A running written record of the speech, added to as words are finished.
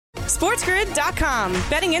SportsGrid.com.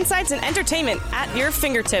 Betting insights and entertainment at your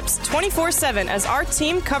fingertips 24/7 as our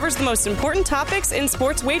team covers the most important topics in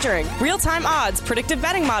sports wagering. Real-time odds, predictive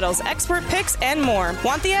betting models, expert picks, and more.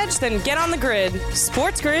 Want the edge? Then get on the grid.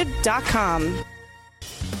 SportsGrid.com.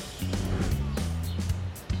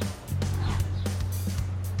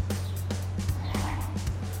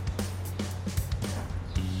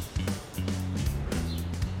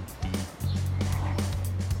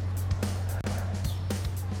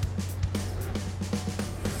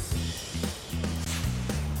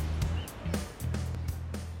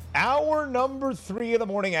 Hour number 3 of the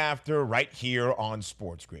morning after right here on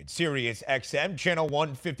Sports Grid. Sirius XM, channel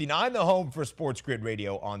 159, the home for Sports Grid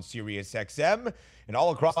Radio on Sirius XM. And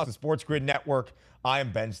all across the Sports Grid network, I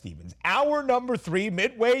am Ben Stevens. Hour number 3,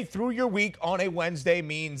 midway through your week on a Wednesday,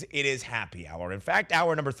 means it is happy hour. In fact,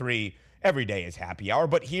 hour number 3, every day is happy hour.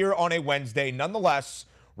 But here on a Wednesday, nonetheless,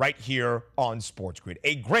 right here on Sports Grid.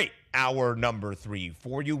 A great hour number 3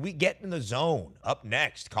 for you. We get in the zone. Up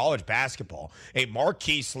next, college basketball. A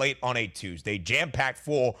marquee slate on a Tuesday, jam-packed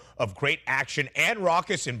full of great action and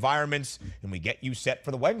raucous environments. And we get you set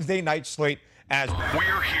for the Wednesday night slate as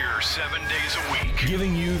we're here 7 days a week,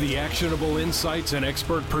 giving you the actionable insights and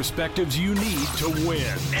expert perspectives you need to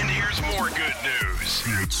win. And here's more good news.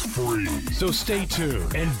 It's free. So stay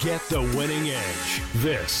tuned and get the winning edge.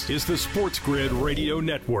 This is the Sports Grid Radio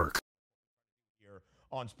Network. Here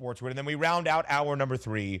on Sports Grid. And then we round out hour number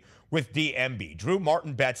 3 with DMB, Drew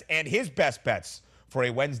Martin bets and his best bets for a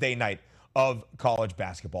Wednesday night of college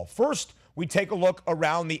basketball. First, we take a look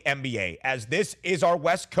around the NBA. As this is our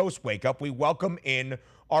West Coast wake up, we welcome in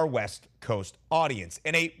our West Coast audience.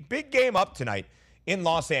 And a big game up tonight in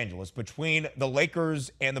Los Angeles between the Lakers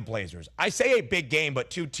and the Blazers. I say a big game, but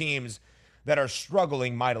two teams that are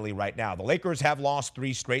struggling mightily right now. The Lakers have lost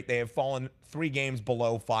 3 straight. They have fallen 3 games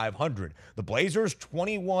below 500. The Blazers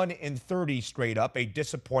 21-30 straight up, a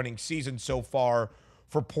disappointing season so far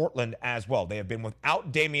for Portland as well. They have been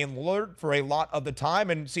without Damian Lillard for a lot of the time,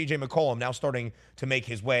 and CJ McCollum now starting to make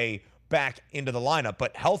his way back into the lineup.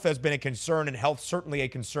 But health has been a concern, and health certainly a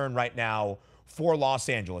concern right now for Los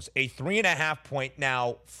Angeles. A 3.5-point,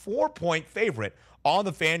 now 4-point favorite on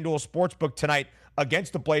the FanDuel Sportsbook tonight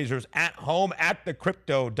against the Blazers at home at the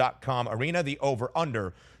Crypto.com Arena. The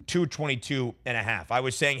over-under 222.5. I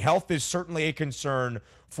was saying health is certainly a concern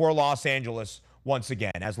for Los Angeles once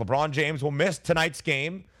again, as LeBron James will miss tonight's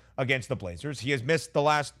game against the Blazers. He has missed the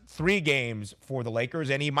last 3 games for the Lakers,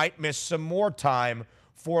 and he might miss some more time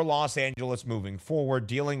for Los Angeles moving forward,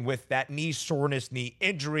 dealing with that knee soreness, knee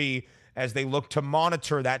injury, as they look to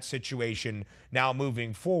monitor that situation now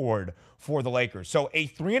moving forward for the Lakers. So a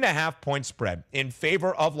 3.5-point spread in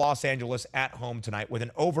favor of Los Angeles at home tonight with an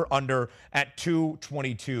over-under at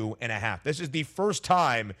 222.5. This is the first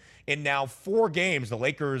time in now 4 games the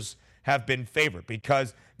Lakers have been favored,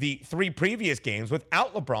 because the 3 previous games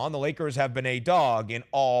without LeBron, the Lakers have been a dog in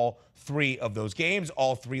all 3 of those games.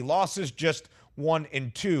 All 3 losses, just 1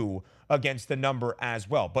 and 2 against the number as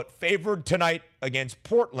well. But favored tonight against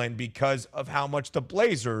Portland because of how much the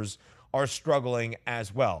Blazers are struggling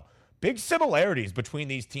as well. Big similarities between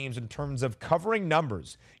these teams in terms of covering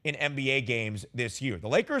numbers in NBA games this year. The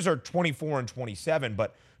Lakers are 24-27,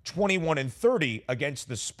 but 21-30 against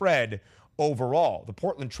the spread overall. The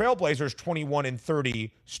Portland Trailblazers 21-30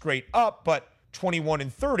 straight up, but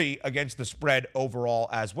 21-30 against the spread overall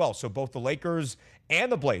as well. So both the Lakers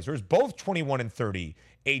and the Blazers, both 21-30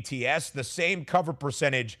 ATS, the same cover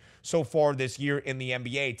percentage so far this year in the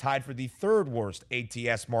NBA, tied for the 3rd worst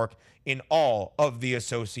ATS mark in all of the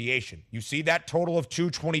association. You see that total of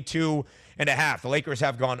 222.5. The Lakers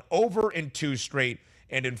have gone over in 2 straight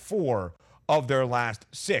and in 4 of their last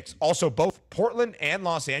 6. Also, both Portland and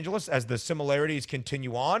Los Angeles, as the similarities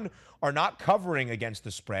continue on, are not covering against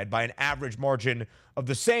the spread by an average margin of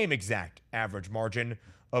the same exact average margin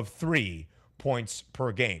of 3 points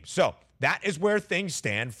per game. So that is where things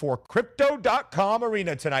stand for Crypto.com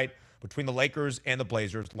Arena tonight between the Lakers and the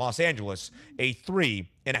Blazers. Los Angeles, a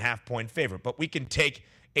 3.5-point favorite. But we can take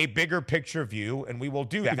a bigger picture view, and we will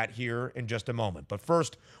do that here in just a moment. But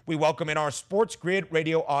first, we welcome in our Sports Grid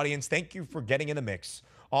Radio audience. Thank you for getting in the mix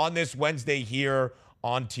on this Wednesday here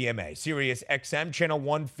on TMA. Sirius XM, channel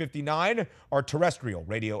 159, our terrestrial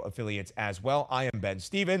radio affiliates as well. I am Ben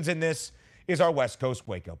Stevens, and this is our West Coast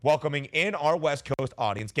Wake Up. Welcoming in our West Coast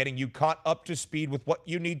audience, getting you caught up to speed with what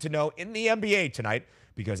you need to know in the NBA tonight,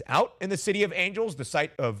 because out in the City of Angels, the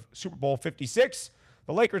site of Super Bowl 56,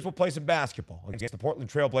 the Lakers will play some basketball against the Portland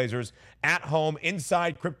Trailblazers at home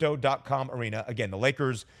inside Crypto.com Arena. Again, the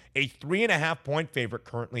Lakers, a 3.5-point favorite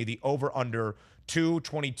currently, the over-under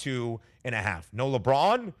 222.5. No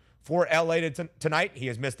LeBron for LA tonight. He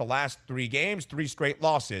has missed the last 3 games, 3 straight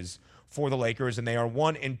losses for the Lakers, and they are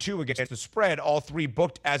 1-2 against the spread. All 3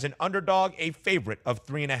 booked as an underdog, a favorite of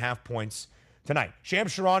 3.5 points tonight.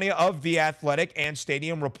 Shams Charania of The Athletic and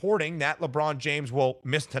Stadium reporting that LeBron James will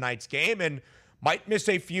miss tonight's game and might miss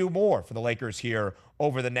a few more for the Lakers here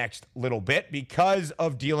over the next little bit because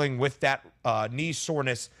of dealing with that knee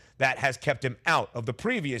soreness that has kept him out of the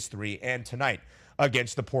previous 3 and tonight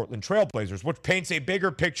against the Portland Trail Blazers, which paints a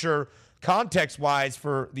bigger picture context-wise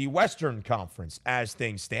for the Western Conference as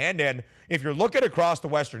things stand. And if you're looking across the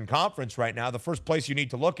Western Conference right now, the first place you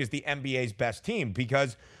need to look is the NBA's best team,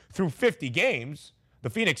 because through 50 games,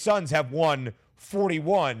 the Phoenix Suns have won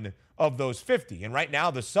 41 of those 50. And right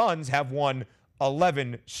now, the Suns have won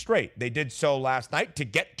 11 straight. They did so last night to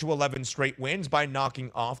get to 11 straight wins by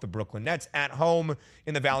knocking off the Brooklyn Nets at home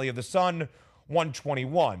in the Valley of the Sun,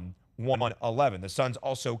 121-111. The Suns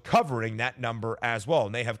also covering that number as well,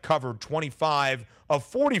 and they have covered 25 of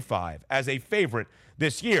 45 as a favorite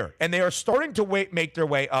this year. And they are starting to make their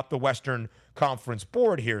way up the Western Conference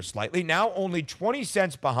board here slightly. Now only 20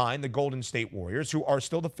 cents behind the Golden State Warriors, who are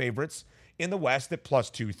still the favorites in the West at plus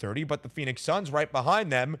 230, but the Phoenix Suns right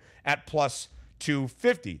behind them at plus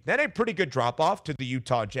 250. Then a pretty good drop-off to the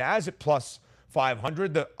Utah Jazz at plus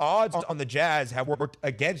 500. The odds on the Jazz have worked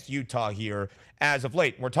against Utah here as of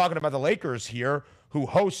late. We're talking about the Lakers here, who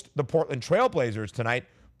host the Portland Trail Blazers tonight,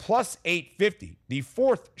 plus 850, the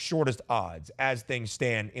 4th shortest odds as things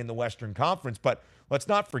stand in the Western Conference. But let's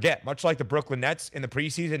not forget, much like the Brooklyn Nets in the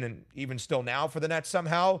preseason and even still now for the Nets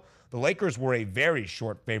somehow, the Lakers were a very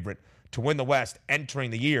short favorite to win the West entering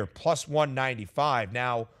the year, plus 195.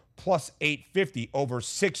 Now, plus 850, over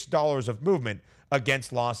 $6 of movement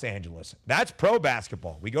against Los Angeles. That's pro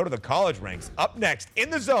basketball. We go to the college ranks up next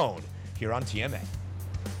in the zone here on TMA.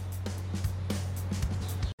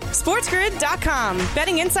 SportsGrid.com.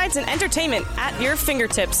 Betting insights and entertainment at your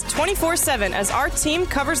fingertips 24/7 as our team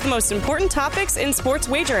covers the most important topics in sports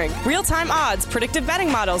wagering. Real-time odds, predictive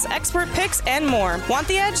betting models, expert picks, and more. Want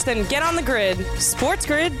the edge? Then get on the grid.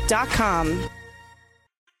 SportsGrid.com.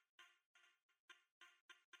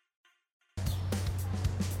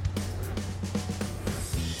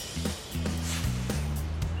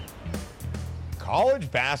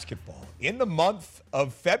 College basketball in the month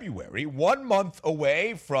of February, 1 month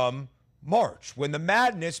away from March, when the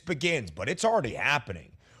madness begins, but it's already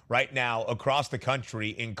happening right now across the country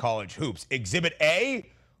in college hoops. Exhibit A,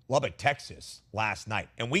 Lubbock, Texas, last night.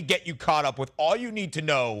 And we get you caught up with all you need to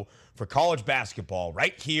know for college basketball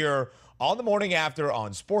right here on the morning after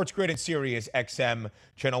on Sports Grid and Sirius XM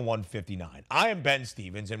Channel 159. I am Ben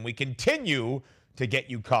Stevens, and we continue to get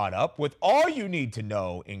you caught up with all you need to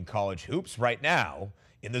know in college hoops right now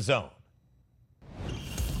in the zone.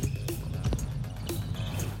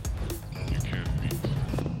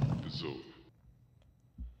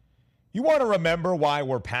 You want to remember why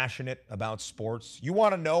we're passionate about sports? You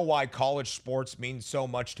want to know why college sports means so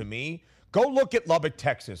much to me? Go look at Lubbock,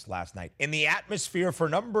 Texas last night in the atmosphere for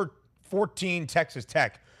number 14 Texas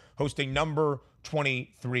Tech hosting number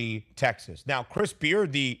 23 Texas. Now, Chris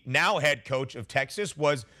Beard, the now head coach of Texas,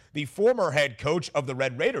 was the former head coach of the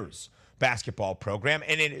Red Raiders basketball program,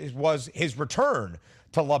 and it was his return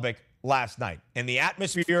to Lubbock last night. And the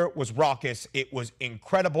atmosphere was raucous. It was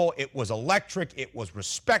incredible. It was electric. It was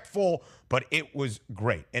respectful, but it was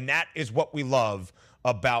great. And that is what we love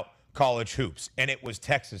about college hoops. And it was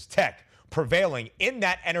Texas Tech prevailing in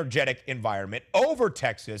that energetic environment over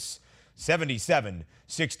Texas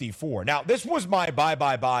 77-64. Now, this was my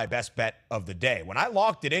buy best bet of the day. When I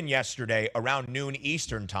locked it in yesterday around noon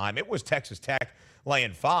Eastern time, it was Texas Tech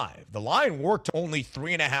laying 5. The line worked to only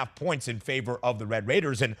 3.5 points in favor of the Red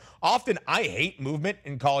Raiders. And often I hate movement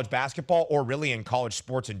in college basketball, or really in college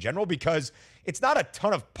sports in general, because it's not a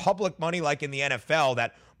ton of public money like in the NFL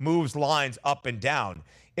that moves lines up and down.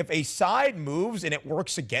 If a side moves and it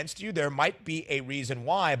works against you, there might be a reason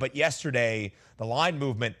why. But yesterday, the line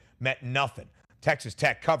movement meant nothing. Texas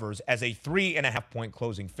Tech covers as a 3.5-point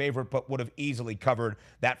closing favorite, but would have easily covered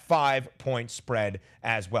that 5-point spread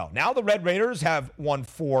as well. Now the Red Raiders have won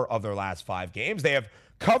 4 of their last 5 games. They have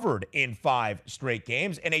covered in 5 straight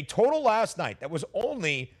games, and a total last night that was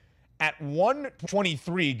only at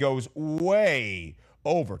 123 goes way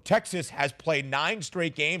over. Texas has played 9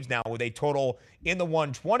 straight games now with a total in the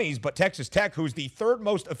 120s, but Texas Tech, who's the 3rd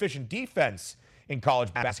most efficient defense in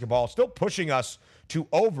college basketball, still pushing us to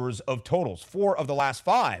overs of totals. 4 of the last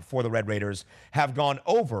 5 for the Red Raiders have gone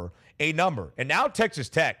over a number. And now Texas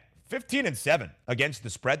Tech, 15-7 against the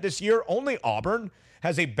spread this year. Only Auburn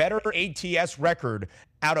has a better ATS record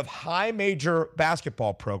out of high major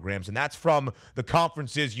basketball programs, and that's from the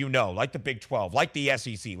conferences you know, like the Big 12, like the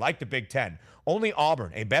SEC, like the Big 10. Only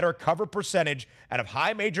Auburn, a better cover percentage out of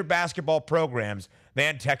high major basketball programs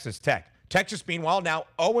than Texas Tech. Texas, meanwhile, now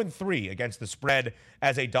 0-3 against the spread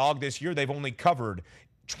as a dog this year. They've only covered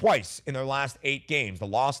twice in their last 8 games. The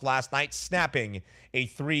loss last night, snapping a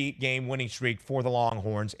 3-game winning streak for the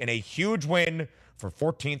Longhorns, and a huge win for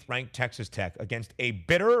 14th-ranked Texas Tech against a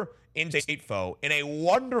bitter in-state foe in a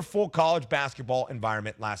wonderful college basketball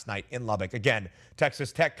environment last night in Lubbock. Again,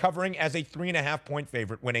 Texas Tech covering as a 3.5-point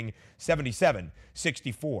favorite, winning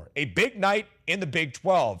 77-64. A big night in the Big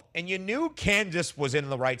 12, and you knew Kansas was in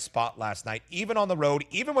the right spot last night, even on the road,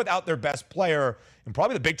 even without their best player, and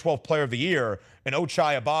probably the Big 12 Player of the Year, in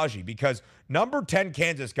Ochai Agbaji, because number 10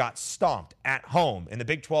 Kansas got stomped at home in the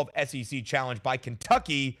Big 12 SEC Challenge by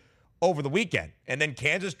Kentucky over the weekend. And then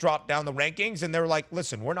Kansas dropped down the rankings, and they're like,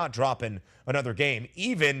 listen, we're not dropping another game,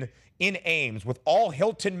 even in Ames, with all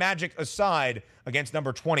Hilton magic aside, against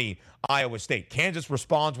number 20 Iowa State. Kansas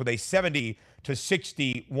responds with a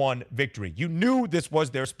 70-61 victory. You knew this was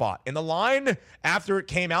their spot. And the line, after it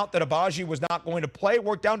came out that Agbaji was not going to play,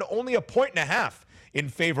 worked down to only 1.5 in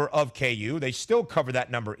favor of KU. They still cover that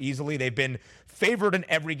number easily. They've been favored in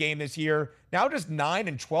every game this year. Now just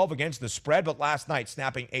 9-12 against the spread, but last night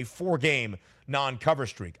snapping a 4-game non-cover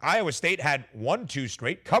streak. Iowa State had won 2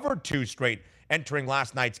 straight, covered 2 straight entering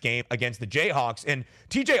last night's game against the Jayhawks. And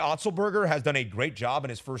TJ Otzelberger has done a great job in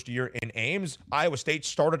his first year in Ames. Iowa State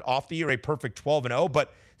started off the year a perfect 12-0,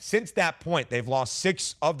 but since that point, they've lost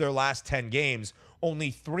 6 of their last 10 games,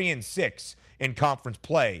 only 3-6 in conference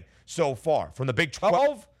play so far. From the Big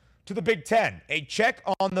 12 to the Big 10, a check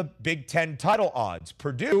on the Big 10 title odds.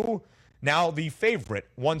 Purdue, now the favorite,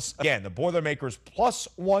 once again, the Boilermakers plus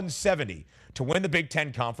 170 to win the Big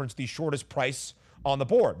 10 conference, the shortest price on the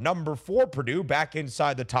board. Number 4, Purdue, back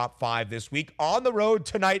inside the top 5 this week, on the road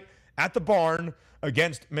tonight at the Barn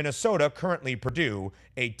against Minnesota. Currently, Purdue,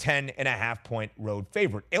 a 10.5-point road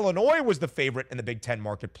favorite. Illinois was the favorite in the Big 10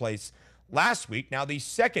 marketplace last week. Now the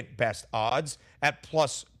second best odds at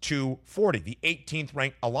plus 240. The 18th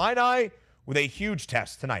ranked Illini with a huge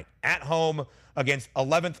test tonight at home against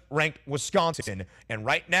 11th ranked Wisconsin. And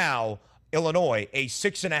right now, Illinois, a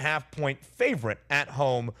 6.5-point favorite at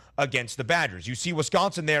home against the Badgers. You see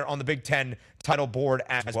Wisconsin there on the Big 10 title board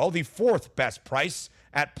as well. The 4th best price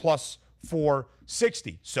at plus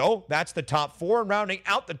 460. So that's the top 4. And rounding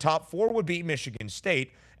out the top 4 would be Michigan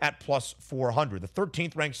State at plus 400. The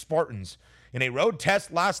 13th ranked Spartans in a road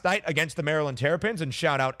test last night against the Maryland Terrapins. And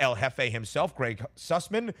shout out El Jefe himself, Greg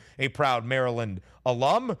Sussman, a proud Maryland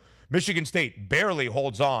alum. Michigan State barely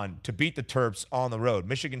holds on to beat the Terps on the road.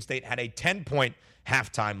 Michigan State had a 10-point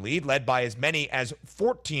halftime lead, led by as many as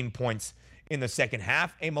 14 points in the second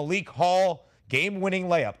half. A Malik Hall game-winning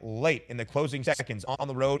layup late in the closing seconds on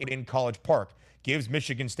the road in College Park gives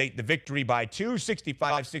Michigan State the victory by 2,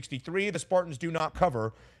 65-63. The Spartans do not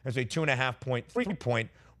cover as a 2.5-point, 3-point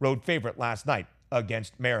road favorite last night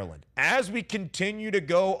against Maryland. As we continue to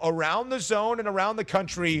go around the zone and around the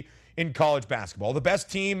country in college basketball, the best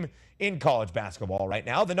team in college basketball right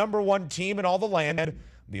now, the number 1 team in all the land,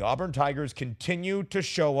 the Auburn Tigers, continue to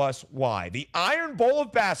show us why. The Iron Bowl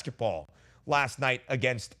of basketball last night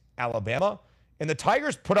against Alabama, and the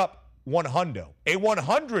Tigers put up a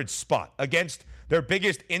 100 spot against their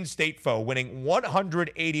biggest in-state foe, winning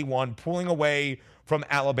 181, pulling away from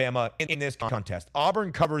Alabama in this contest.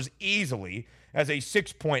 Auburn covers easily as a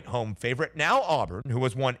 6-point home favorite. Now Auburn, who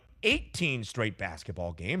has won 18 straight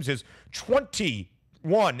basketball games, is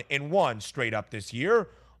 21-1 straight up this year.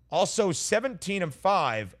 Also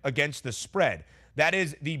 17-5 against the spread. That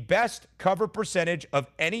is the best cover percentage of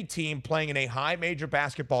any team playing in a high major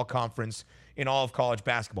basketball conference in all of college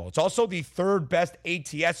basketball. It's also the 3rd best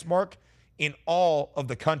ATS mark in all of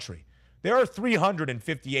the country. There are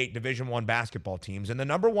 358 Division I basketball teams, and the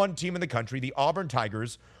number 1 team in the country, the Auburn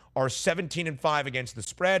Tigers, are 17-5 against the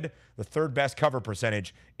spread, the 3rd best cover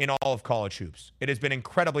percentage in all of college hoops. It has been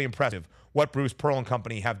incredibly impressive what Bruce Pearl and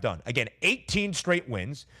company have done. Again, 18 straight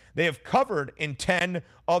wins. They have covered in 10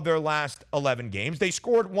 of their last 11 games. They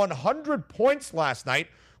scored 100 points last night,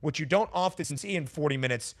 which you don't often see in 40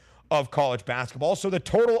 minutes of college basketball. So the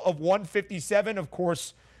total of 157, of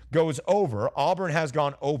course, goes over. Auburn has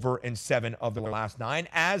gone over in 7 of the last 9,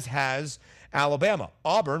 as has Alabama.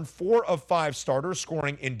 Auburn, 4 of 5 starters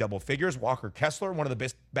scoring in double figures. Walker Kessler, one of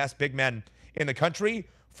the best big men in the country,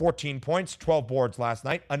 14 points, 12 boards last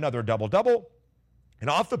night, another double-double. And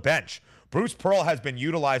off the bench, Bruce Pearl has been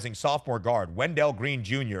utilizing sophomore guard Wendell Green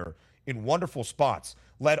Jr. in wonderful spots.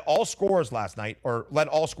 Led all scorers last night, or led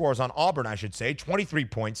all scorers on Auburn, I should say. 23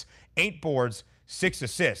 points, 8 boards, 6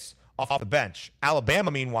 assists off the bench.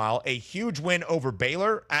 Alabama, meanwhile, a huge win over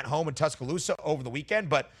Baylor at home in Tuscaloosa over the weekend,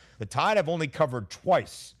 but the Tide have only covered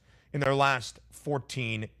twice in their last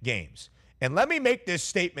 14 games. And let me make this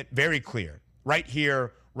statement very clear right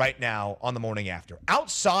here, right now on the morning after.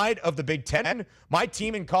 Outside of the Big Ten, my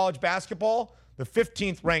team in college basketball, the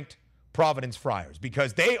 15th ranked Providence Friars,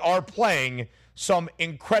 because they are playing some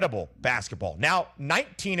incredible basketball. Now,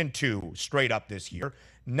 19-2 straight up this year,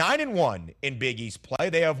 9-1 in Big East play.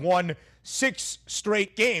 They have won 6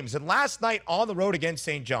 straight games. And last night on the road against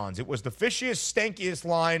St. John's, it was the fishiest, stankiest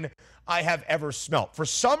line I have ever smelt. For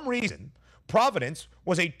some reason, Providence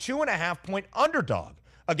was a 2.5-point underdog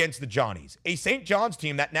against the Johnnies, a St. John's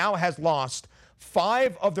team that now has lost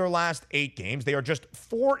 5 of their last 8 games. They are just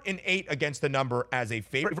 4-8 against the number as a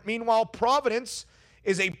favorite. Meanwhile, Providence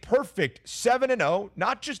is a perfect 7-0,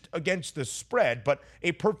 not just against the spread, but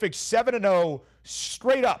a perfect 7-0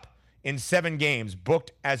 straight up in 7 games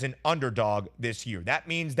booked as an underdog this year. That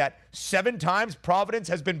means that 7 times Providence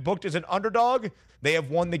has been booked as an underdog. They have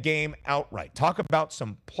won the game outright. Talk about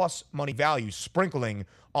some plus money value sprinkling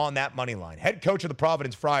on that money line. Head coach of the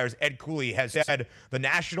Providence Friars, Ed Cooley, has said the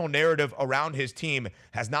national narrative around his team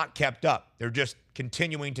has not kept up. They're just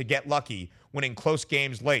continuing to get lucky, winning close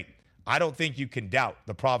games late. I don't think you can doubt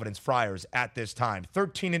the Providence Friars at this time.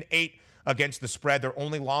 13-8 against the spread. Their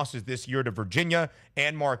only losses this year to Virginia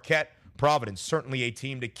and Marquette. Providence, certainly a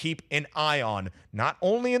team to keep an eye on, not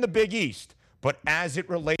only in the Big East, but as it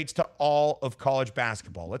relates to all of college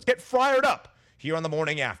basketball. Let's get fired up here on the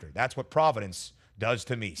morning after. That's what Providence does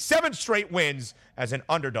to me. 7 straight wins as an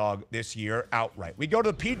underdog this year outright. We go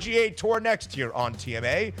to the PGA Tour next year on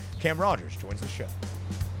TMA. Cam Rogers joins the show.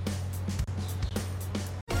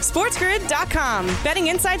 SportsGrid.com. Betting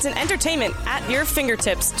insights and entertainment at your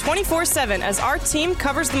fingertips 24/7 as our team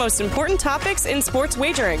covers the most important topics in sports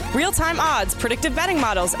wagering. Real-time odds, predictive betting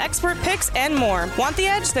models, expert picks, and more. Want the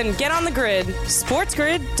edge? Then get on the grid.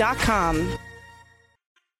 SportsGrid.com.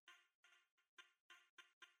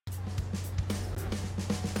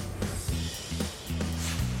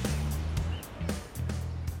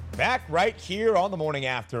 Back right here on the morning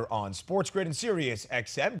after on Sports Grid and Sirius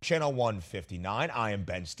XM, channel 159. I am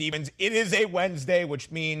Ben Stevens. It is a Wednesday,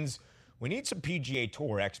 which means we need some PGA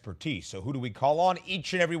Tour expertise. So who do we call on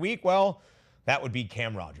each and every week? Well, that would be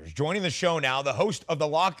Cam Rogers. Joining the show now, the host of the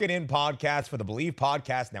Lock It In podcast for the Believe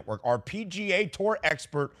Podcast Network, our PGA Tour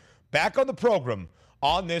expert, back on the program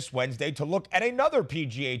on this Wednesday to look at another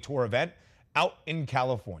PGA Tour event out in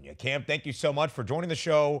California. Cam, thank you so much for joining the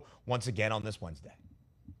show once again on this Wednesday.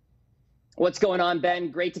 What's going on, Ben?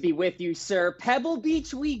 Great to be with you, sir. Pebble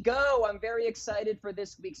Beach we go. I'm very excited for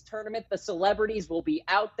this week's tournament. The celebrities will be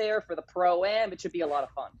out there for the Pro-Am. It should be a lot of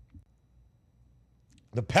fun.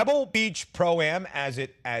 The Pebble Beach Pro-Am, as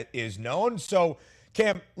it is known. So,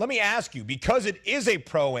 Cam, let me ask you, because it is a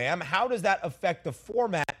Pro-Am, how does that affect the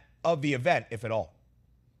format of the event, if at all?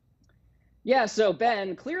 Yeah, so,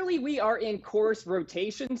 Ben, clearly we are in course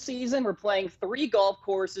rotation season. We're playing 3 golf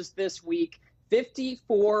courses this week.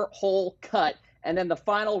 54-hole cut, and then the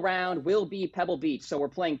final round will be Pebble Beach. So we're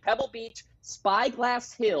playing Pebble Beach,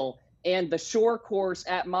 Spyglass Hill, and the Shore Course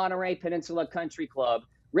at Monterey Peninsula Country Club.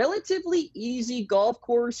 Relatively easy golf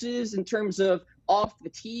courses in terms of off the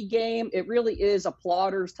tee game. It really is a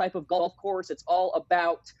plotter's type of golf course. It's all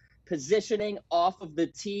about positioning off of the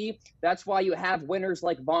tee. That's why you have winners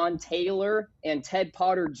like Vaughn Taylor and Ted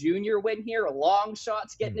Potter Jr. win here. Long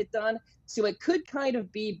shots getting it done. So it could kind of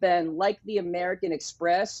be, Ben, like the American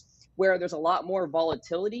Express, where there's a lot more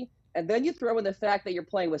volatility. And then you throw in the fact that you're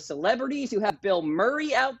playing with celebrities. You have Bill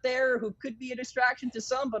Murray out there, who could be a distraction to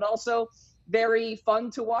some, but also very fun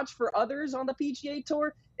to watch for others on the PGA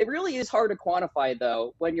Tour. It really is hard to quantify,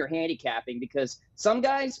 though, when you're handicapping, because some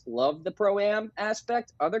guys love the Pro-Am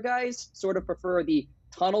aspect. Other guys sort of prefer the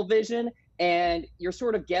tunnel vision, and you're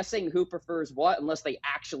sort of guessing who prefers what unless they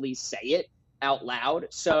actually say it out loud.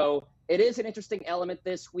 So it is an interesting element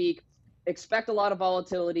this week. Expect a lot of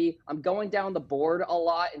volatility. I'm going down the board a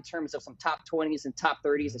lot in terms of some top 20s and top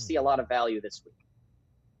 30s to see a lot of value this week.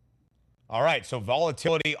 All right, so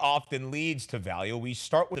volatility often leads to value. We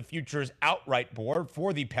start with the futures outright board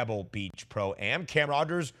for the Pebble Beach Pro-Am. Cam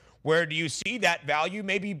Rogers, where do you see that value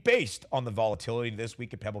maybe based on the volatility this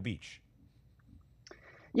week at Pebble Beach?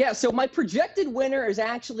 Yeah, so my projected winner is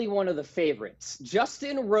actually one of the favorites.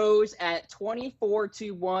 Justin Rose at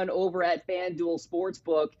 24-1 over at FanDuel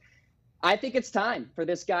Sportsbook. I think it's time for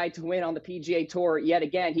this guy to win on the PGA Tour yet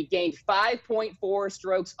again. He gained 5.4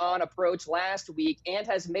 strokes on approach last week and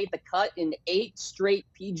has made the cut in 8 straight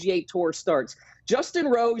PGA Tour starts. Justin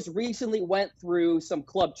Rose recently went through some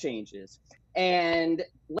club changes. And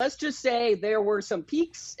let's just say there were some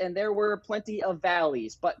peaks and there were plenty of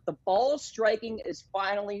valleys. But the ball striking is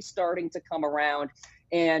finally starting to come around.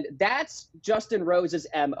 And that's Justin Rose's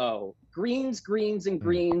MO. Greens, greens, and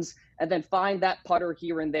greens, and then find that putter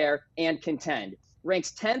here and there and contend.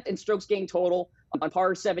 Ranks 10th in strokes gained total on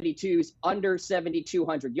par 72s under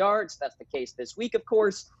 7,200 yards. That's the case this week, of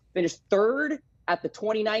course. Finished 3rd at the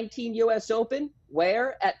 2019 U.S. Open,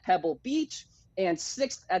 where at Pebble Beach, and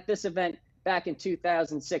 6th at this event back in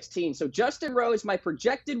 2016. So Justin Rose, my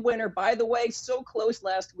projected winner, by the way, so close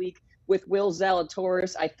last week with Will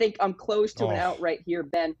Zalatoris. I think I'm close to an outright here,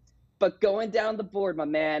 Ben. But going down the board, my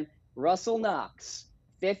man, Russell Knox,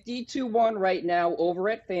 50-1 right now over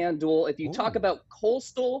at FanDuel. If you talk about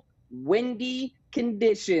coastal, windy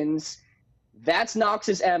conditions, that's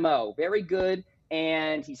Knox's MO. Very good.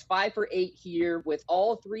 And he's 5 for 8 here with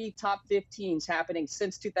all 3 top 15s happening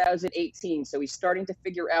since 2018. So he's starting to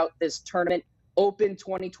figure out this tournament. Open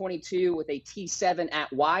 2022 with a T7 at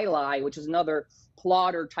Waialae, which is another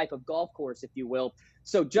plotter type of golf course, if you will.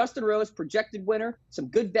 So Justin Rose, projected winner. Some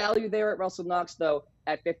good value there at Russell Knox, though,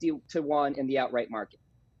 at 50-1 in the outright market.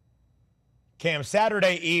 Cam,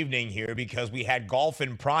 Saturday evening here, because we had golf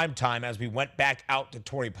in prime time as we went back out to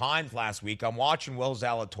Torrey Pines last week. I'm watching Will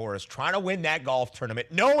Zalatoris trying to win that golf tournament,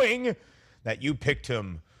 knowing that you picked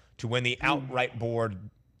him to win the outright board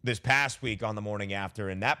this past week on the morning after.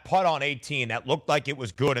 And that putt on 18, that looked like it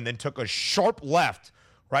was good and then took a sharp left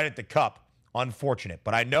right at the cup. Unfortunate.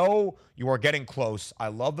 But I know you are getting close. I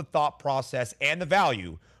love the thought process and the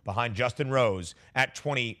value behind Justin Rose at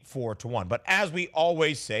 24-1. But as we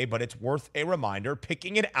always say, but it's worth a reminder,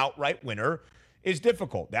 picking an outright winner is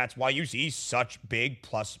difficult. That's why you see such big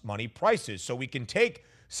plus money prices. So we can take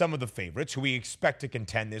some of the favorites who we expect to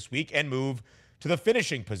contend this week and move to the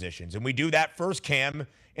finishing positions. And we do that first, Cam,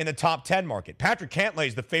 in the top 10 market. Patrick Cantlay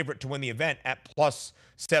is the favorite to win the event at plus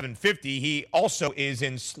 750. He also is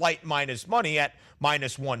in slight minus money at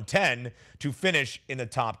minus 110 to finish in the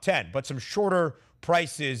top 10. But some shorter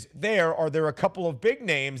prices there. Are there a couple of big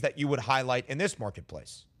names that you would highlight in this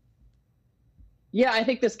marketplace? Yeah, I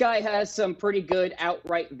think this guy has some pretty good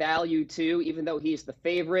outright value, too, even though he's the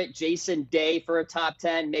favorite. Jason Day for a top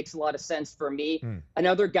 10 makes a lot of sense for me.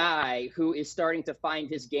 Another guy who is starting to find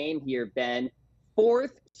his game here, Ben.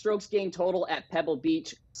 4th strokes gained total at Pebble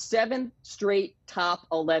Beach, 7 straight top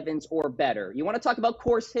 11s or better. You want to talk about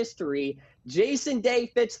course history. Jason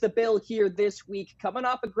Day fits the bill here this week, coming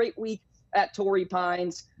off a great week at Torrey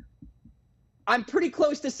Pines. I'm pretty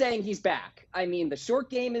close to saying he's back. I mean, the short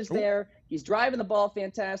game is there. He's driving the ball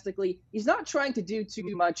fantastically. He's not trying to do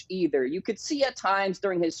too much either. You could see at times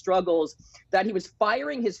during his struggles that he was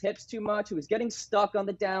firing his hips too much. He was getting stuck on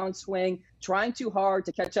the downswing, trying too hard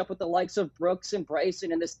to catch up with the likes of Brooks and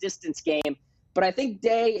Bryson in this distance game. But I think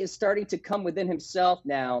Day is starting to come within himself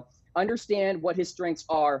now, understand what his strengths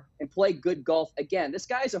are, and play good golf again. This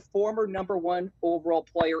guy is a former #1 overall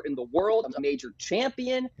player in the world, a major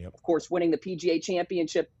champion, of course, winning the PGA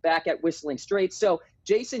Championship back at Whistling Straits. So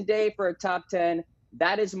Jason Day for a top 10.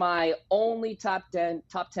 That is my only top 10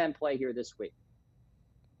 play here this week.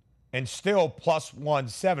 And still plus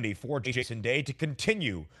 170 for Jason Day to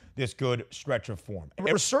continue this good stretch of form.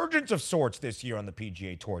 A resurgence of sorts this year on the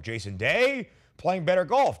PGA Tour. Jason Day playing better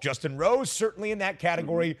golf. Justin Rose certainly in that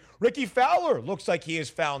category. Ricky Fowler looks like he has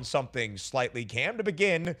found something slightly, Cam, to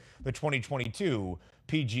begin the 2022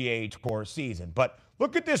 PGA Tour season. But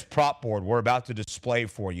look at this prop board we're about to display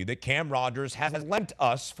for you that Cam Rogers has lent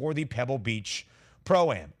us for the Pebble Beach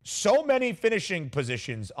Pro-Am. So many finishing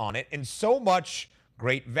positions on it and so much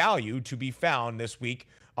great value to be found this week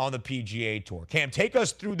on the PGA Tour. Cam, take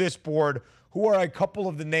us through this board. Who are a couple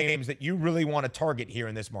of the names that you really want to target here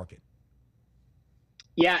in this market?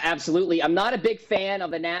 Yeah, absolutely. I'm not a big fan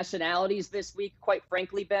of the nationalities this week, quite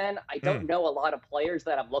frankly, Ben. I don't know a lot of players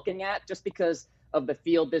that I'm looking at just because of the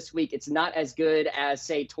field this week. It's not as good as,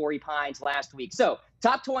 say, Torrey Pines last week. So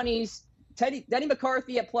top 20s, Denny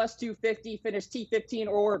McCarthy at plus 250, finished T15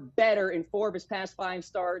 or better in 4 of his past 5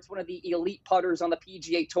 starts, one of the elite putters on the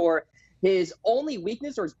PGA Tour. His only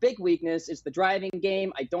weakness, or his big weakness, is the driving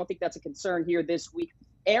game. I don't think that's a concern here this week.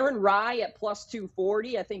 Aaron Rye at plus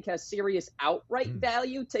 240, I think has serious outright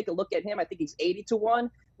value. Take a look at him. I think he's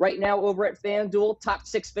 80-1 right now over at FanDuel. Top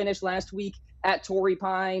 6 finish last week at Torrey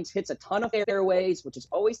Pines. Hits a ton of fairways, which is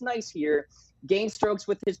always nice here. gained strokes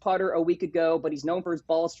with his putter a week ago, but he's known for his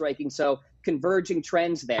ball striking, so converging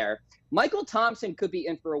trends there. Michael Thompson could be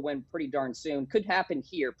in for a win pretty darn soon. Could happen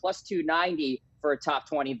here. Plus 290 for a top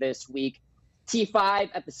 20 this week. T5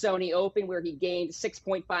 at the Sony Open, where he gained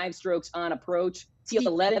 6.5 strokes on approach.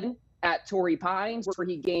 T11 at Torrey Pines, where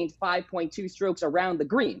he gained 5.2 strokes around the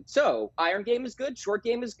green. So iron game is good, short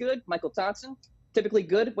game is good. Michael Thompson, typically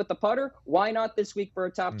good with the putter. Why not this week for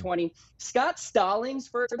a top 20? Scott Stallings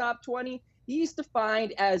for a top 20. He's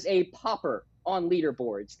defined as a popper on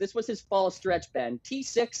leaderboards. This was his fall stretch, Ben.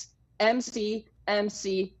 T6, MC,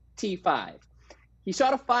 MC, T5. He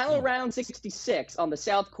shot a final round 66 on the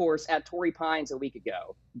South Course at Torrey Pines a week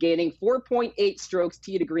ago, gaining 4.8 strokes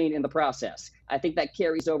tee to green in the process. I think that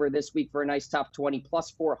carries over this week for a nice top 20,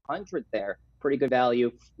 plus 400 there. Pretty good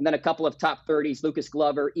value. And then a couple of top 30s, Lucas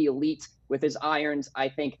Glover, elite with his irons. I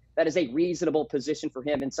think that is a reasonable position for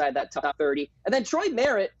him inside that top 30. And then Troy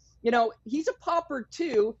Merritt, he's a popper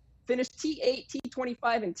too, finished T8,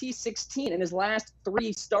 T25, and T16 in his last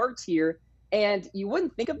 3 starts here. And you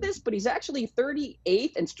wouldn't think of this, but he's actually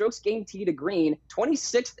 38th in strokes gained tee to green,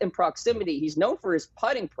 26th in proximity. He's known for his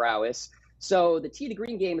putting prowess. So the tee to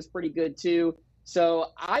green game is pretty good too. So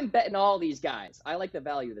I'm betting all these guys. I like the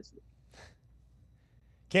value this week.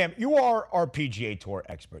 Cam, you are our PGA Tour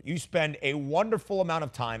expert. You spend a wonderful amount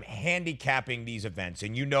of time handicapping these events,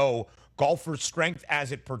 and you know golfers' strength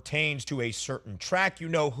as it pertains to a certain track. You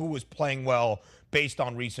know who is playing well based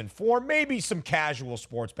on recent form. Maybe some casual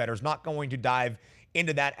sports bettors, not going to dive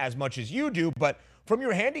into that as much as you do, but from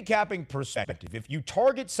your handicapping perspective, if you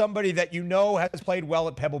target somebody that you know has played well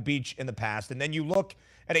at Pebble Beach in the past, and then you look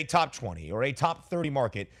at a top 20 or a top 30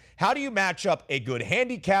 market, how do you match up a good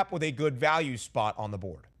handicap with a good value spot on the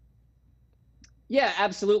board? Yeah,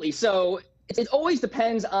 absolutely. So it always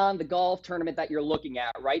depends on the golf tournament that you're looking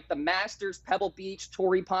at, right? The Masters, Pebble Beach,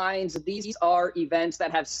 Torrey Pines, these are events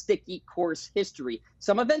that have sticky course history.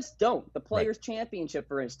 Some events don't. The Players' Championship,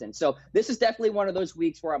 for instance. So this is definitely one of those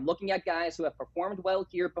weeks where I'm looking at guys who have performed well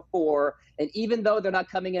here before, and even though they're not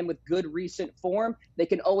coming in with good recent form, they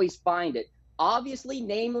can always find it. Obviously,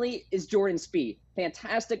 namely, is Jordan Spieth.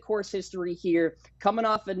 Fantastic course history here, coming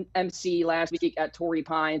off an MC last week at Torrey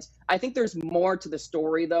Pines. I think there's more to the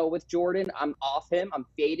story, though, with Jordan. I'm off him. I'm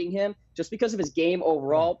fading him just because of his game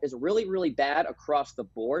overall is really, really bad across the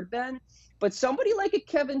board, Ben. But somebody like a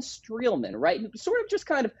Kevin Streelman, right, who sort of just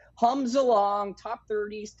kind of hums along, top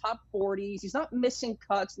 30s, top 40s. He's not missing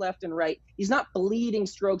cuts left and right. He's not bleeding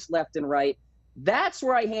strokes left and right. That's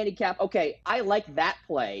where I handicap, okay, I like that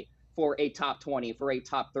play for a top 20, for a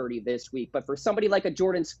top 30 this week. But for somebody like a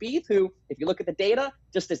Jordan Spieth, who, if you look at the data,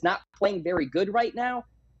 just is not playing very good right now,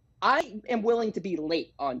 I am willing to be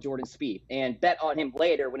late on Jordan Spieth and bet on him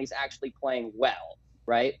later when he's actually playing well,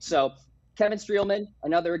 right? So Kevin Streelman,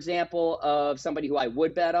 another example of somebody who I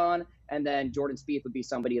would bet on, and then Jordan Spieth would be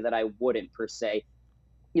somebody that I wouldn't per se,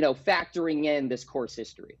 factoring in this course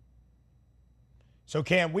history. So,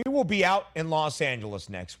 Cam, we will be out in Los Angeles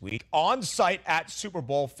next week on site at Super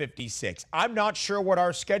Bowl 56. I'm not sure what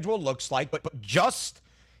our schedule looks like, but just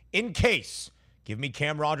in case, give me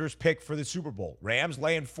Cam Rogers' pick for the Super Bowl. Rams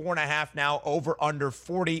laying 4.5 now, over under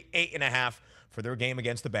 48.5 for their game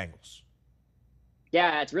against the Bengals.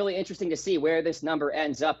 Yeah, it's really interesting to see where this number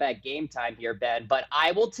ends up at game time here, Ben. But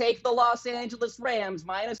I will take the Los Angeles Rams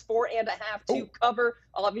minus 4.5 to cover,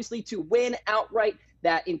 obviously to win outright.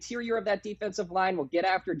 That interior of that defensive line will get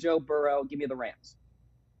after Joe Burrow. Give me the Rams.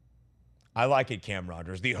 I like it, Cam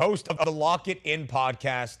Rogers, the host of the Lock It In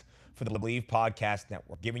podcast for the Believe Podcast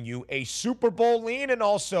Network, giving you a Super Bowl lean and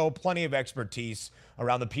also plenty of expertise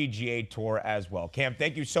around the PGA Tour as well. Cam,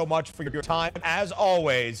 thank you so much for your time. As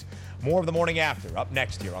always, more of the morning after up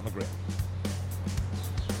next here on The Grid.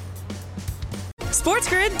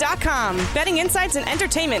 SportsGrid.com. Betting insights and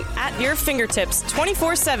entertainment at your fingertips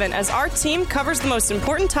 24/7 as our team covers the most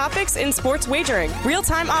important topics in sports wagering.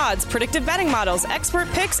 Real-time odds, predictive betting models, expert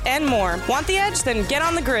picks, and more. Want the edge? Then get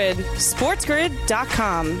on the grid.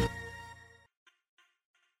 SportsGrid.com.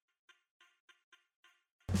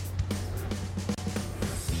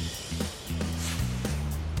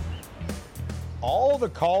 All the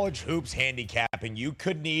college hoops handicapping you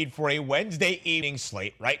could need for a Wednesday evening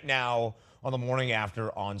slate right now on the morning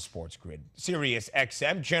after on Sports Grid. Sirius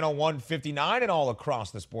XM, channel 159, and all across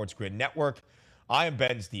the Sports Grid network. I am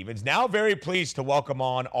Ben Stevens. Now very pleased to welcome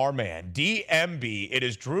on our man, DMB. It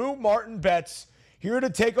is Drew Martin Betts here to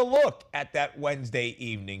take a look at that Wednesday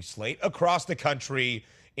evening slate across the country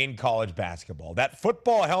in college basketball. That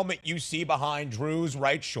football helmet you see behind Drew's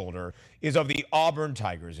right shoulder is of the Auburn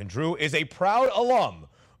Tigers, and Drew is a proud alum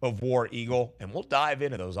of War Eagle, and we'll dive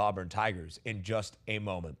into those Auburn Tigers in just a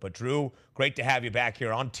moment. But Drew, great to have you back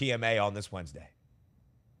here on TMA on this Wednesday.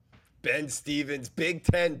 Ben Stevens, Big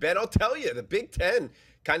Ten. Ben, I'll tell you, the Big Ten,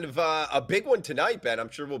 kind of a big one tonight, Ben. I'm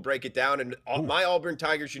sure we'll break it down. And my Auburn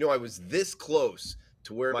Tigers, I was this close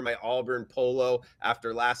to wear my Auburn polo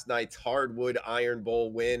after last night's hardwood Iron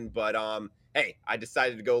Bowl win. But, hey, I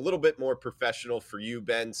decided to go a little bit more professional for you,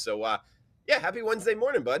 Ben. So, happy Wednesday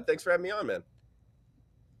morning, bud. Thanks for having me on, man.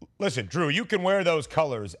 Listen, Drew, you can wear those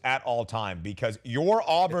colors at all time because your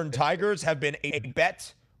Auburn Tigers have been a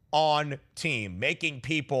bet on team, making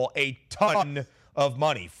people a ton of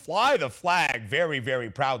money. Fly the flag very, very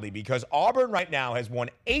proudly because Auburn right now has won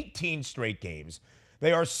 18 straight games.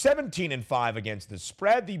 They are 17-5 against the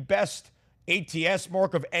spread, the best ATS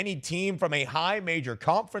mark of any team from a high major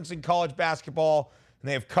conference in college basketball, and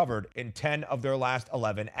they have covered in 10 of their last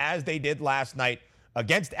 11, as they did last night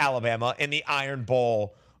against Alabama in the Iron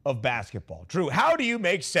Bowl of basketball. Drew, how do you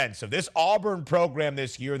make sense of this Auburn program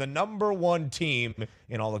this year, the number one team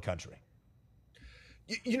in all the country?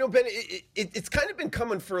 Ben, it's kind of been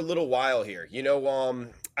coming for a little while here.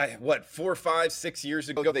 4, 5, 6 years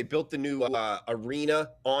ago, they built the new arena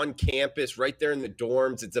on campus right there in the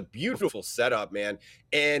dorms. It's a beautiful setup, man.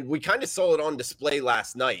 And we kind of saw it on display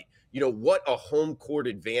last night. What a home court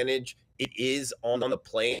advantage it is on the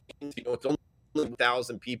plains. It's only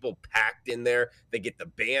 1,000 people packed in there. They get the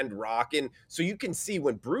band rocking. So you can see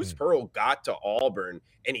when Bruce Pearl got to Auburn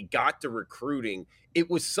and he got to recruiting, it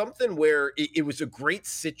was something where it was a great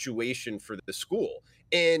situation for the school.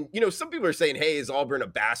 And, some people are saying, hey, is Auburn a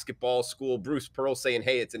basketball school? Bruce Pearl saying,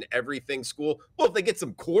 hey, it's an everything school. Well, if they get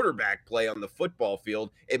some quarterback play on the football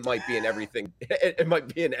field, it might be an everything. It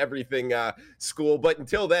might be an everything school. But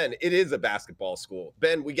until then, it is a basketball school.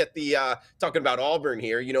 Ben, we get the talking about Auburn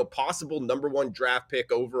here, possible number one draft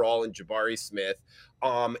pick overall in Jabari Smith.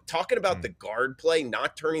 Talking about the guard play,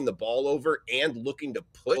 not turning the ball over and looking to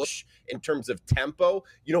push in terms of tempo.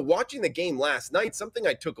 Watching the game last night, something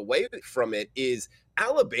I took away from it is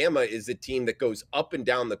Alabama is a team that goes up and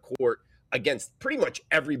down the court against pretty much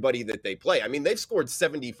everybody that they play. I mean, they've scored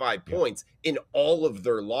 75 points in all of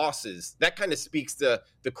their losses. That kind of speaks to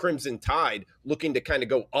the Crimson Tide looking to kind of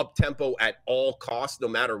go up tempo at all costs, no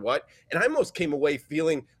matter what. And I almost came away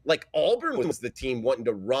feeling like Auburn was the team wanting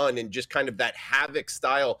to run and just kind of that havoc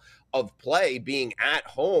style of play being at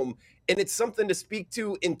home. And it's something to speak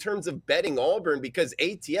to in terms of betting Auburn because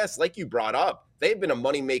ATS, like you brought up, they've been a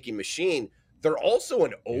money-making machine. They're also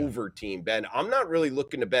an over team, Ben. I'm not really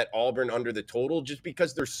looking to bet Auburn under the total just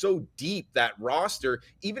because they're so deep, that roster.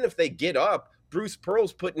 Even if they get up, Bruce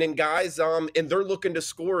Pearl's putting in guys, and they're looking to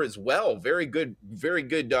score as well. Very good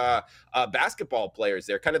basketball players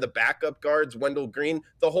there. Kind of the backup guards, Wendell Green,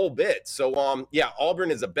 the whole bit. So,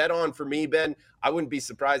 Auburn is a bet on for me, Ben. I wouldn't be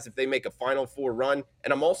surprised if they make a Final Four run,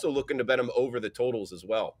 and I'm also looking to bet them over the totals as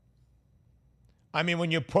well. I mean,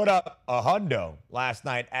 when you put up a hundo last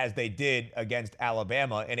night, as they did against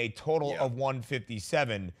Alabama, and a total of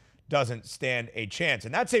 157 doesn't stand a chance.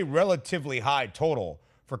 And that's a relatively high total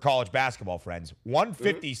for college basketball, friends.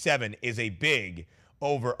 157 is a big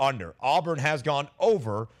over-under. Auburn has gone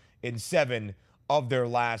over in 7 of their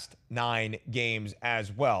last 9 games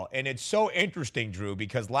as well. And it's so interesting, Drew,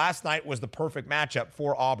 because last night was the perfect matchup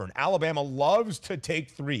for Auburn. Alabama loves to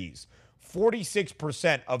take threes.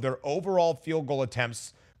 46% of their overall field goal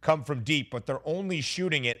attempts come from deep, but they're only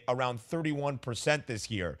shooting it around 31% this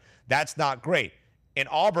year. That's not great. And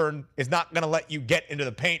Auburn is not going to let you get into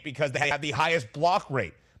the paint because they have the highest block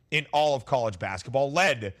rate in all of college basketball,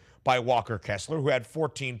 led by Walker Kessler, who had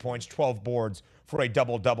 14 points, 12 boards for a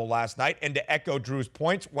double-double last night. And to echo Drew's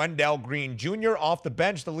points, Wendell Green Jr. off the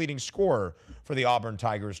bench, the leading scorer for the Auburn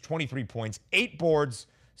Tigers, 23 points, 8 boards,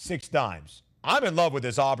 6 dimes. I'm in love with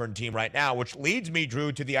this Auburn team right now, which leads me,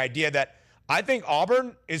 Drew, to the idea that I think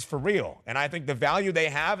Auburn is for real. And I think the value they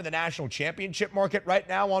have in the national championship market right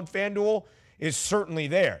now on FanDuel is certainly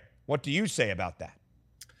there. What do you say about that?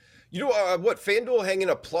 FanDuel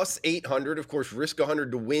hanging a plus 800, of course, risk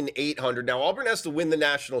 100 to win 800. Now, Auburn has to win the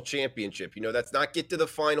national championship. That's not get to the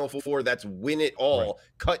Final Four. That's win it all,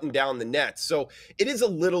 cutting down the nets. So it is a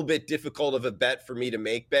little bit difficult of a bet for me to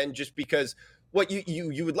make, Ben, just because what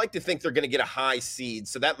you would like to think they're going to get a high seed.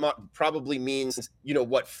 So that probably means,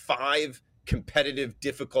 5 competitive,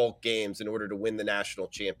 difficult games in order to win the national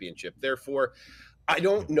championship. Therefore, I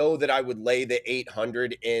don't know that I would lay the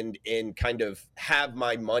 800 and kind of have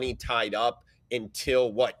my money tied up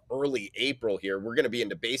until early April here. We're going to be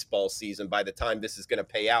into baseball season by the time this is going to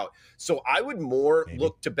pay out. So I would more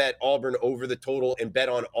look to bet Auburn over the total and bet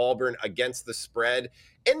on Auburn against the spread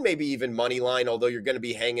and maybe even money line, although you're going to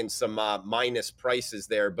be hanging some minus prices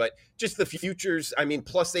there. But just the futures, I mean,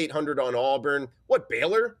 plus 800 on Auburn.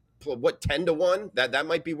 Baylor? 10-1? That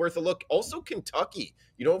might be worth a look. Also Kentucky.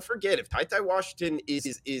 You don't forget, if Ty Washington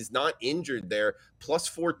is not injured there,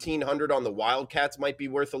 plus 1,400 on the Wildcats might be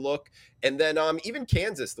worth a look. And then even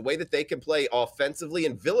Kansas, the way that they can play offensively,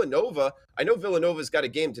 and Villanova, I know Villanova's got a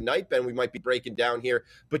game tonight, Ben, we might be breaking down here,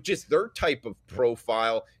 but just their type of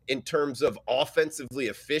profile in terms of offensively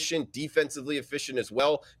efficient, defensively efficient as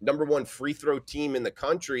well, number one free throw team in the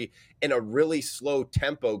country, and a really slow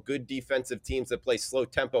tempo, good defensive teams that play slow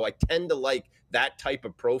tempo. I tend to like that type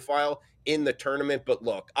of profile in the tournament. But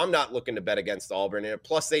look, I'm not looking to bet against Auburn. And at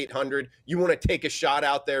plus 800, you want to take a shot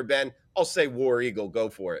out there, Ben? I'll say War Eagle. Go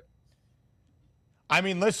for it. I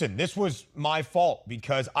mean, listen, this was my fault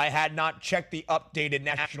because I had not checked the updated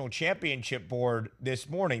national championship board this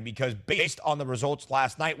morning, because based on the results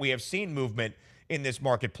last night, we have seen movement in this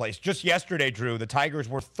marketplace. Just yesterday, Drew, the Tigers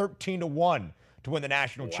were 13-1 to win the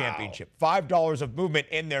national championship. $5 of movement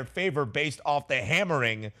in their favor based off the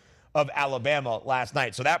hammering of Alabama last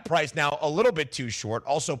night. So that price now a little bit too short.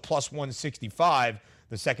 Also plus 165,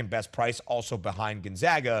 the second best price, also behind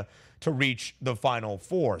Gonzaga, to reach the Final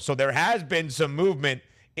Four. So there has been some movement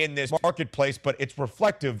in this marketplace, but it's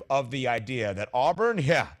reflective of the idea that Auburn,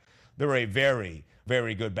 they're a very,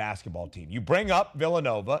 very good basketball team. You bring up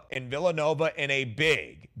Villanova in a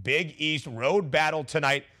big East road battle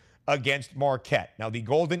tonight against Marquette. Now, the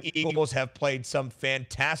Golden Eagles have played some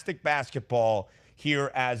fantastic basketball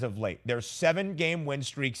here as of late. Their 7-game win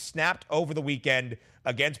streak snapped over the weekend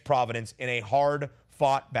against Providence in a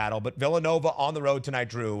hard-fought battle. But Villanova on the road tonight,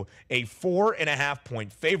 Drew, a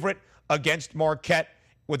 4.5-point favorite against Marquette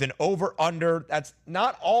with an over-under that's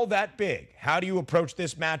not all that big. How do you approach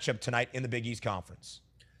this matchup tonight in the Big East Conference?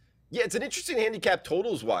 Yeah, it's an interesting handicap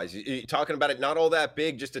totals-wise. You're talking about it not all that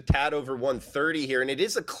big, just a tad over 130 here, and it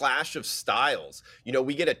is a clash of styles. You know,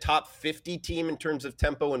 we get a top 50 team in terms of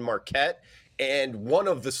tempo in Marquette, and one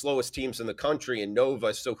of the slowest teams in the country in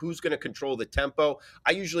Nova. So who's going to control the tempo?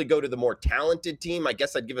 I usually go to the more talented team. I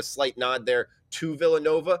guess I'd give a slight nod there to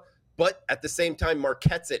Villanova. But at the same time,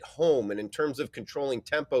 Marquette's at home. And in terms of controlling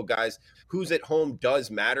tempo, guys, who's at home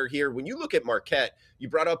does matter here. When you look at Marquette, you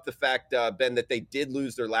brought up the fact, Ben, that they did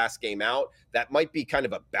lose their last game out. That might be kind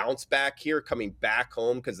of a bounce back here, coming back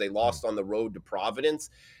home because they lost on the road to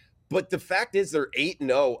Providence. But the fact is they're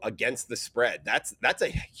 8-0 against the spread. That's a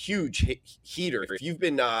huge heater. If you've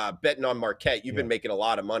been betting on Marquette, you've been making a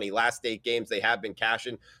lot of money. Last 8 games, they have been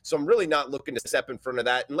cashing. So I'm really not looking to step in front of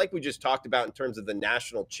that. And like we just talked about in terms of the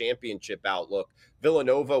national championship outlook,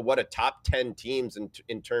 Villanova, what a top 10 teams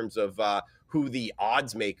in terms of who the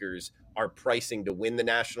odds makers are pricing to win the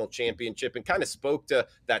national championship, and kind of spoke to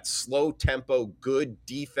that slow tempo, good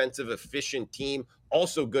defensive, efficient team.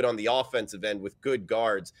 Also good on the offensive end with good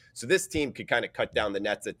guards. So this team could kind of cut down the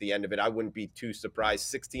nets at the end of it. I wouldn't be too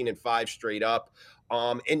surprised. 16-5 straight up.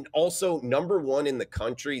 And also number one in the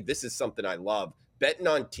country. This is something I love. Betting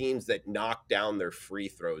on teams that knock down their free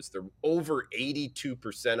throws. They're over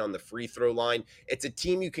 82% on the free throw line. It's a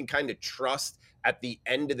team you can kind of trust at the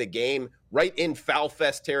end of the game, right in foul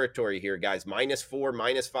fest territory here, guys. -4,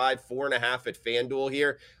 -5, 4.5 at FanDuel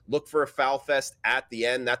here. Look for a foul fest at the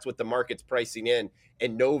end. That's what the market's pricing in.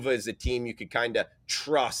 And Nova is a team you could kind of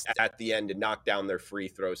trust at the end to knock down their free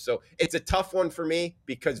throws. So it's a tough one for me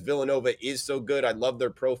because Villanova is so good. I love their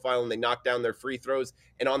profile and they knock down their free throws.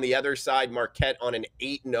 And on the other side, Marquette on an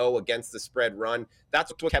 8-0 against the spread run.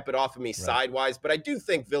 That's what kept it off of me sidewise. But I do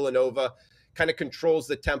think Villanova kind of controls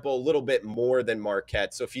the tempo a little bit more than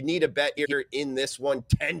Marquette. So if you need a bet here in this one,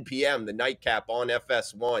 10 p.m., the nightcap on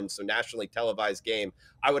FS1, so nationally televised game,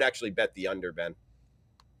 I would actually bet the under, Ben.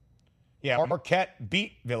 Yeah, Marquette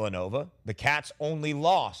beat Villanova. The Cats only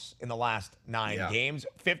lost in the last 9 games,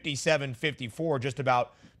 57-54 just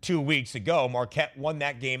about 2 weeks ago. Marquette won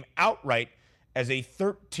that game outright as a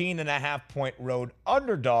 13.5-point road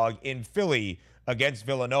underdog in Philly against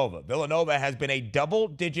Villanova. Villanova has been a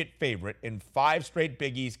double-digit favorite in 5 straight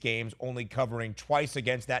Big East games, only covering twice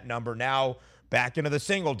against that number. Now back into the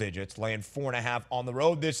single digits, laying 4.5 on the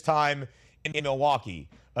road this time in Milwaukee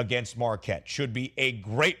against Marquette. Should be a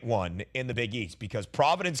great one in the Big East because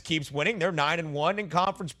Providence keeps winning. They're 9-1 in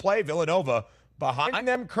conference play. Villanova behind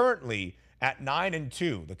them currently at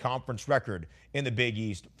 9-2, the conference record in the Big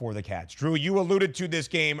East for the Cats. Drew, you alluded to this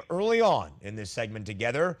game early on in this segment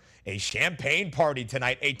together. A champagne party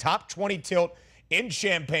tonight, a top 20 tilt in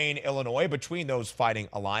Champaign, Illinois, between those Fighting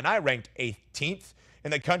Illini, ranked 18th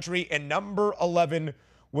in the country, and number 11,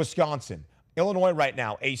 Wisconsin. Illinois right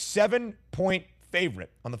now, a 7-point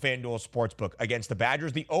favorite on the FanDuel Sportsbook against the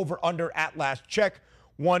Badgers. The over-under at last check,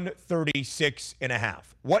 136.5.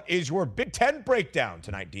 What is your Big Ten breakdown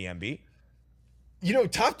tonight, DMB?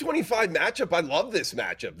 Top 25 matchup. I love this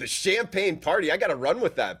matchup. The Champagne Party. I got to run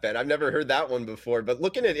with that, Ben. I've never heard that one before. But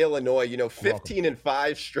looking at Illinois,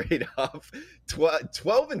 15-5 straight up,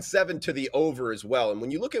 12-7 to the over as well. And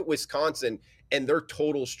when you look at Wisconsin and their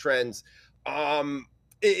totals trends,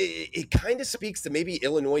 it kind of speaks to maybe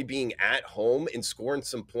Illinois being at home and scoring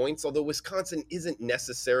some points, although Wisconsin isn't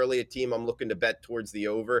necessarily a team I'm looking to bet towards the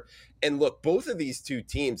over. And look, both of these two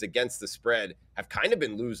teams against the spread have kind of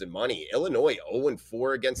been losing money. Illinois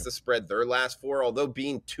 0-4 against the spread their last four, although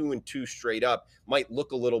being 2-2 straight up might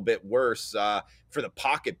look a little bit worse for the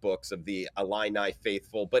pocketbooks of the Illini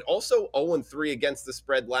faithful, but also 0-3 against the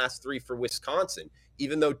spread last three for Wisconsin.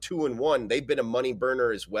 Even though 2-1, they've been a money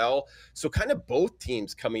burner as well. So kind of both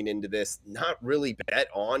teams coming into this, not really bet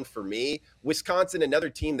on for me. Wisconsin, another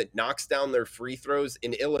team that knocks down their free throws.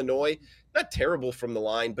 In Illinois, not terrible from the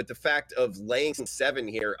line, but the fact of laying 7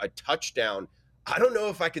 here, a touchdown, I don't know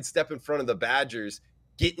if I could step in front of the Badgers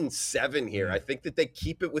getting 7 here. I think that they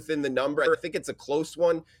keep it within the number. I think it's a close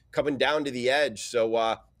one coming down to the edge.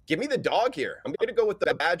 So give me the dog here. I'm going to go with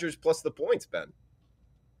the Badgers plus the points, Ben.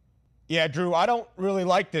 Yeah, Drew, I don't really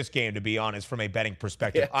like this game, to be honest, from a betting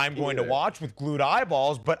perspective. I'm going to watch with glued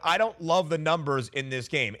eyeballs, but I don't love the numbers in this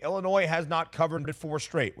game. Illinois has not covered in 4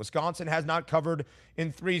 straight. Wisconsin has not covered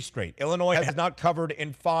in 3 straight. Illinois has not covered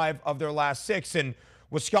in 5 of their last 6. And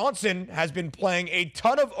Wisconsin has been playing a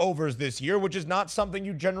ton of overs this year, which is not something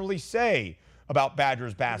you generally say about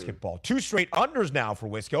Badgers basketball. 2 straight unders now for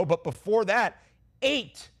Wisco, but before that,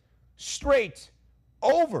 8 straight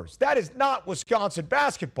overs. That is not Wisconsin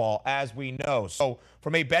basketball, as we know. So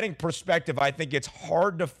from a betting perspective, I think it's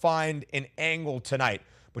hard to find an angle tonight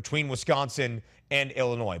between Wisconsin and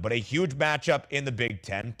Illinois. But a huge matchup in the Big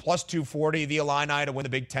Ten. Plus 240, the Illini to win the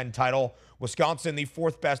Big Ten title. Wisconsin, the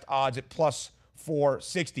 4th best odds at plus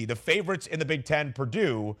 460. The favorites in the Big Ten,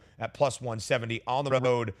 Purdue, at plus 170 on the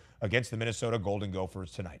road against the Minnesota Golden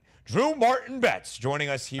Gophers tonight. Drew Martin Betts joining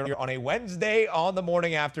us here on a Wednesday on the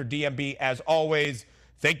morning after. DMB, as always,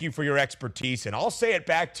 thank you for your expertise, and I'll say it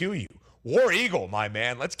back to you. War Eagle, my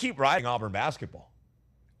man. Let's keep riding Auburn basketball.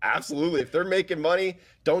 Absolutely. If they're making money,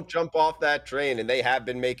 don't jump off that train, and they have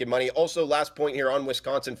been making money. Also, last point here on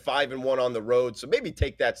Wisconsin, 5-1 on the road, so maybe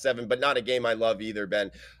take that 7, but not a game I love either,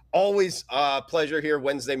 Ben. Always a pleasure here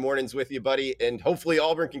Wednesday mornings with you, buddy, and hopefully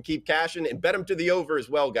Auburn can keep cashing and bet them to the over as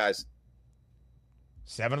well, guys.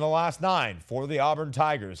 7 of the last 9 for the Auburn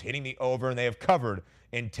Tigers, hitting the over, and they have covered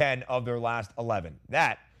in 10 of their last 11.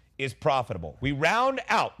 That is profitable. We round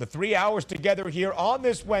out the 3 hours together here on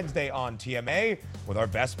this Wednesday on TMA with our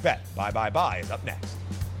best bet. Bye is up next.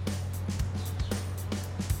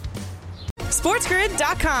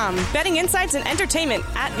 SportsGrid.com. Betting insights and entertainment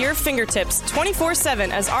at your fingertips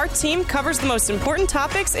 24/7 as our team covers the most important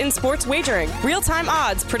topics in sports wagering. Real-time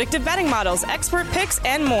odds, predictive betting models, expert picks,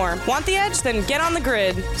 and more. Want the edge? Then get on the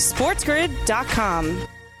grid. SportsGrid.com.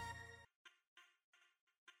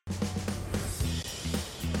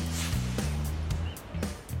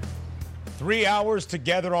 Three hours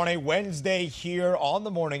together on a Wednesday here on the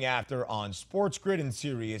morning after on Sports Grid and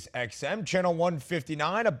Sirius XM, channel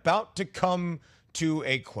 159, about to come to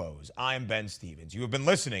a close. I'm Ben Stevens. You have been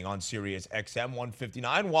listening on Sirius XM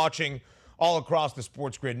 159, watching all across the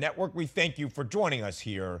Sports Grid network. We thank you for joining us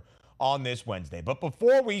here on this Wednesday. But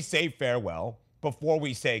before we say farewell, before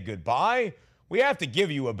we say goodbye, we have to give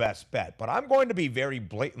you a best bet. But I'm going to be very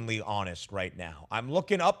blatantly honest right now. I'm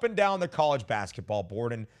looking up and down the college basketball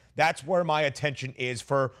board, and that's where my attention is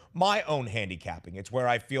for my own handicapping. It's where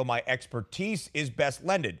I feel my expertise is best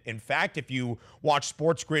lended. In fact, if you watch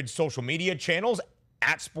Sports Grid's social media channels,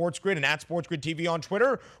 at Sports Grid and at Sports Grid TV on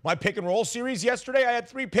Twitter, my pick and roll series yesterday, I had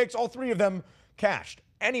 3 picks, all 3 of them cashed.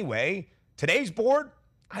 Anyway, today's board,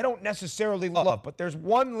 I don't necessarily love, but there's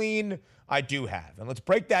one lean I do have. And let's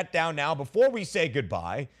break that down now before we say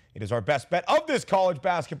goodbye. It is our best bet of this College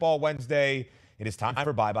Basketball Wednesday. It is time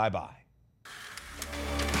for bye.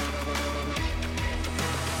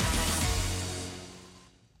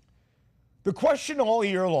 The question all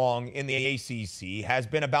year long in the ACC has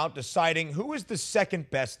been about deciding who is the second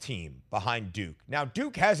best team behind Duke. Now,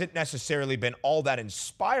 Duke hasn't necessarily been all that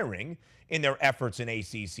inspiring in their efforts in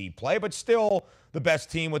ACC play, but still the best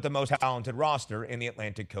team with the most talented roster in the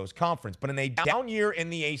Atlantic Coast Conference. But in a down year in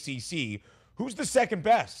the ACC, who's the second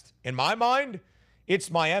best? In my mind, It's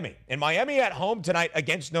Miami. And Miami at home tonight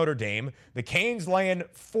against Notre Dame. The Canes laying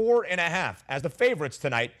 4.5 as the favorites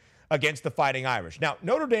tonight against the Fighting Irish. Now,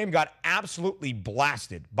 Notre Dame got absolutely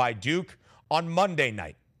blasted by Duke on Monday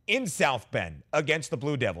night in South Bend against the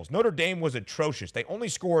Blue Devils. Notre Dame was atrocious. They only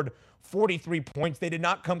scored 43 points. They did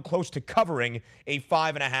not come close to covering a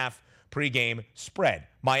 5.5 pregame spread.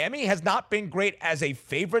 Miami has not been great as a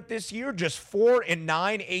favorite this year, just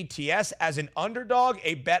 4-9 ATS as an underdog,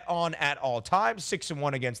 a bet on at all times,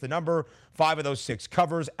 6-1 against the number, 5 of those 6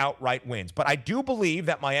 covers, outright wins. But I do believe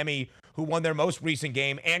that Miami, who won their most recent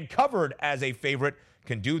game and covered as a favorite,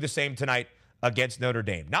 can do the same tonight against Notre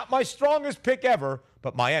Dame. Not my strongest pick ever,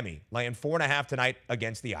 but Miami laying 4.5 tonight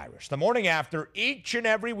against the Irish. The morning after, each and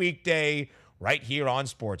every weekday, right here on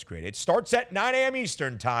Sports Grid. It starts at 9 a.m.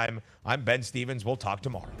 Eastern Time. I'm Ben Stevens. We'll talk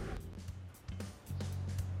tomorrow.